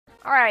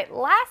All right,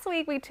 last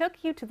week we took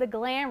you to the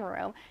Glam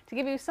Room to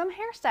give you some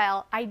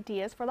hairstyle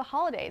ideas for the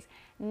holidays.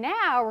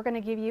 Now we're going to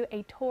give you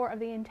a tour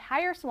of the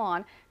entire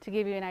salon to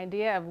give you an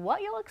idea of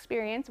what you'll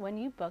experience when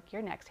you book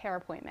your next hair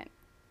appointment.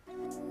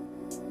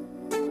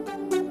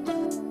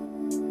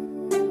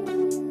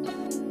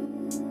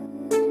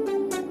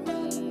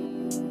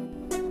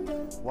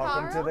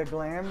 Welcome to the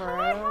Glam Room.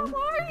 Hi, how are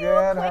you?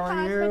 Good, how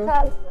are you?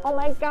 Because, oh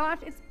my gosh,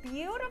 it's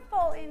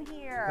beautiful in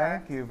here.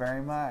 Thank you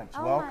very much.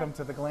 Welcome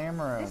to the Glam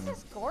Room. This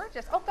is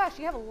gorgeous. Oh gosh,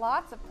 you have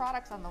lots of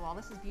products on the wall.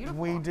 This is beautiful.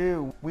 We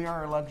do. We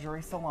are a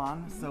luxury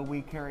salon, so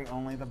we carry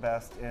only the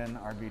best in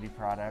our beauty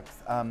products.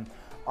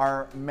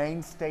 Our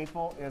main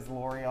staple is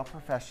L'Oreal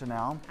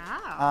Professional.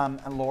 Oh.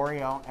 And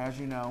L'Oreal, as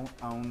you know,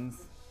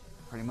 owns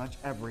pretty much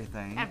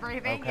everything.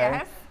 Everything, okay?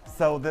 yes.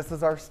 So this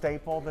is our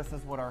staple. This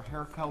is what our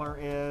hair color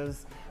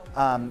is.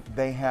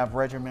 They have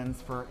regimens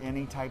for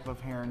any type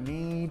of hair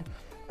need.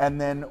 And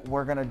then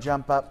we're gonna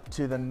jump up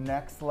to the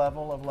next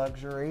level of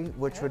luxury,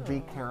 which would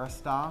be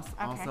Kerastase,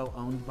 also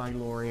owned by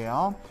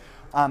L'Oreal.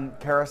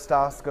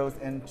 Kerastase goes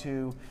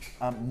into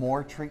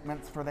more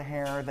treatments for the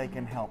hair. They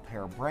can help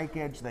hair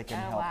breakage, they can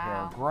help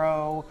hair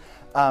grow.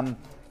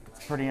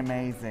 It's pretty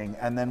amazing.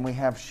 And then we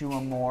have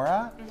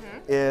Shuamora,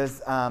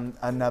 is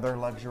another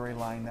luxury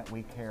line that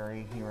we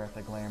carry here at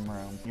the Glam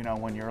Room. You know,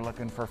 when you're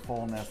looking for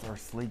fullness or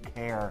sleek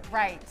hair,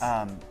 right.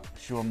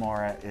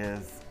 Shuamora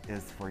is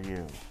for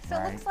you. So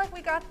it looks like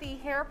we got the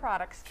hair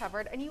products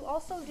covered, and you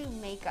also do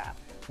makeup.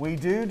 We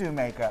do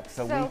makeup,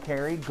 so we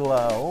carry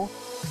Glow.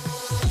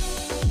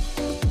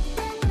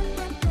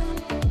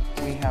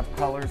 We have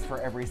colors for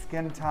every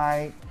skin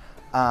type.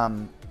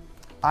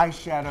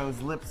 Eyeshadows,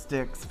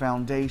 lipsticks,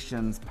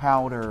 foundations,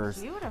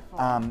 powders.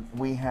 Beautiful.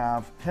 We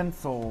have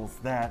pencils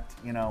that,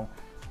 you know,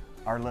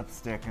 are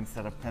lipstick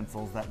instead of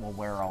pencils that we'll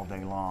wear all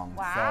day long.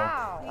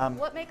 Wow. So,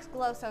 what makes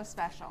Glow so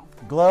special?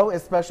 Glow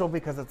is special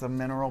because it's a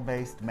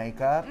mineral-based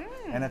makeup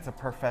and it's a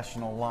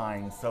professional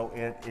line. So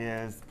it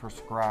is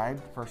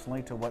prescribed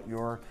personally to what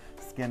your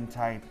skin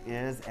type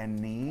is and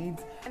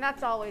needs. And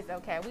that's always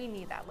okay. We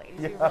need that, ladies.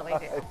 We really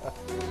do.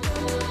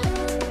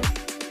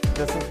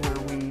 This is where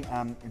we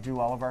do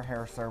all of our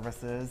hair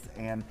services,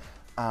 and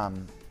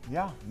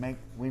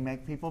we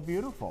make people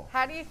beautiful.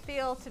 How do you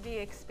feel to be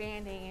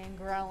expanding and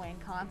growing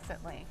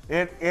constantly?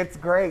 It's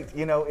great.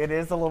 You know, it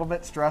is a little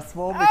bit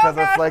stressful because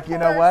it's like, you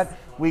know what,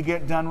 we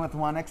get done with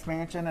one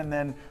expansion and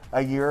then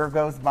a year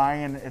goes by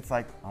and it's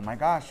like, oh my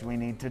gosh, we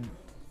need to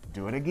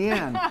do it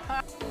again.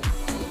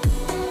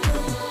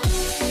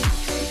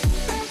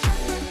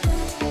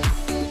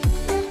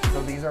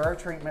 These are our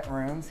treatment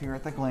rooms here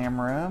at the Glam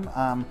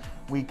Room.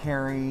 We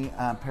carry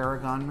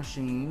Paragon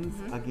machines,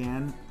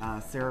 again,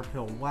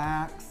 Cerapill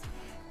wax,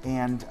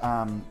 and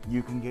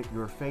you can get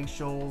your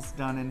facials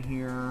done in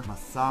here,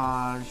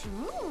 massage,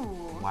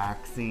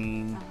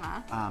 waxing,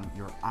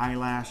 your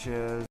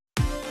eyelashes.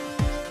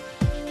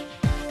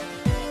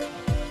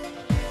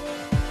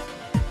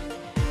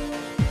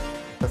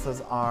 This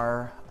is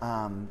our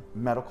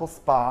medical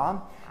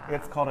spa.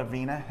 It's called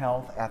Avena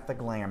Health at the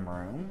Glam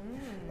Room.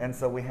 And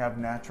so we have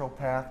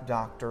naturopath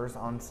doctors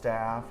on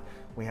staff.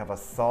 We have a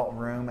salt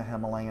room, a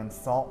Himalayan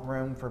salt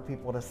room for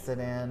people to sit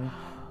in.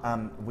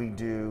 We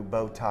do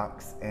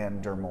Botox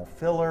and dermal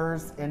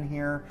fillers in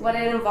here. What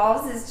it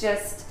involves is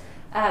just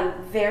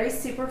very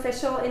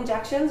superficial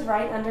injections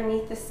right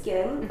underneath the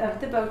skin of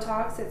the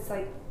Botox. It's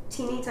like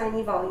teeny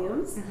tiny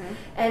volumes.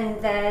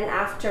 And then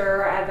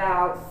after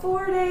about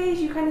 4 days,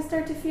 you kind of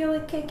start to feel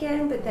it kick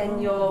in, but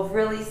then you'll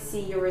really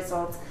see your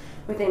results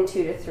within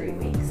 2 to 3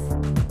 weeks.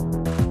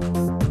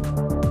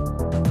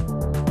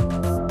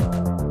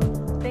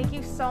 Thank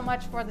you so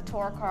much for the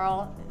tour,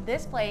 Carl.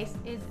 This place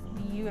is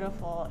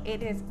beautiful.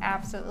 It is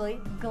absolutely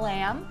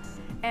glam.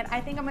 And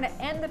I think I'm gonna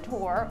end the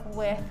tour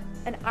with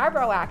an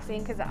eyebrow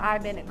waxing because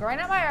I've been growing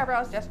out my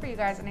eyebrows just for you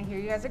guys, and I hear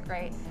you guys are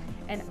great.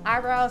 And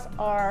eyebrows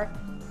are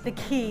the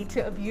key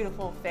to a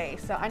beautiful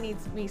face. So I need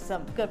me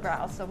some good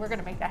brows. So we're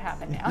gonna make that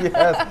happen now.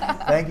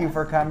 Yes, thank you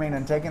for coming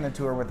and taking the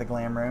tour with the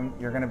Glam Room.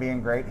 You're gonna be in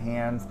great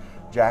hands.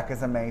 Jack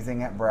is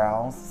amazing at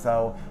brows.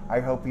 So I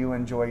hope you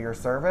enjoy your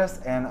service,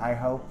 and I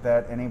hope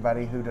that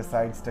anybody who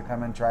decides to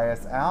come and try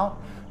us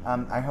out,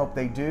 I hope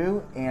they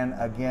do. And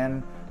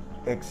again,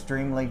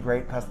 extremely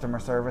great customer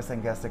service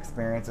and guest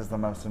experience is the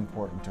most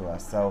important to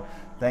us. So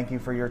thank you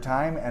for your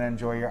time and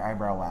enjoy your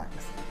eyebrow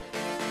wax.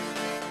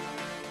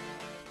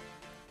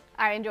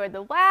 I enjoyed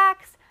the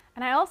wax,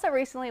 and I also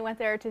recently went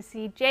there to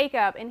see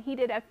Jacob, and he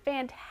did a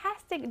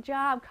fantastic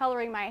job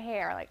coloring my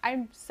hair. Like,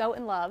 I'm so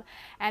in love,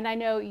 and I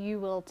know you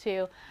will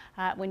too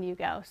when you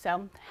go.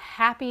 So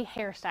happy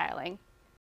hairstyling.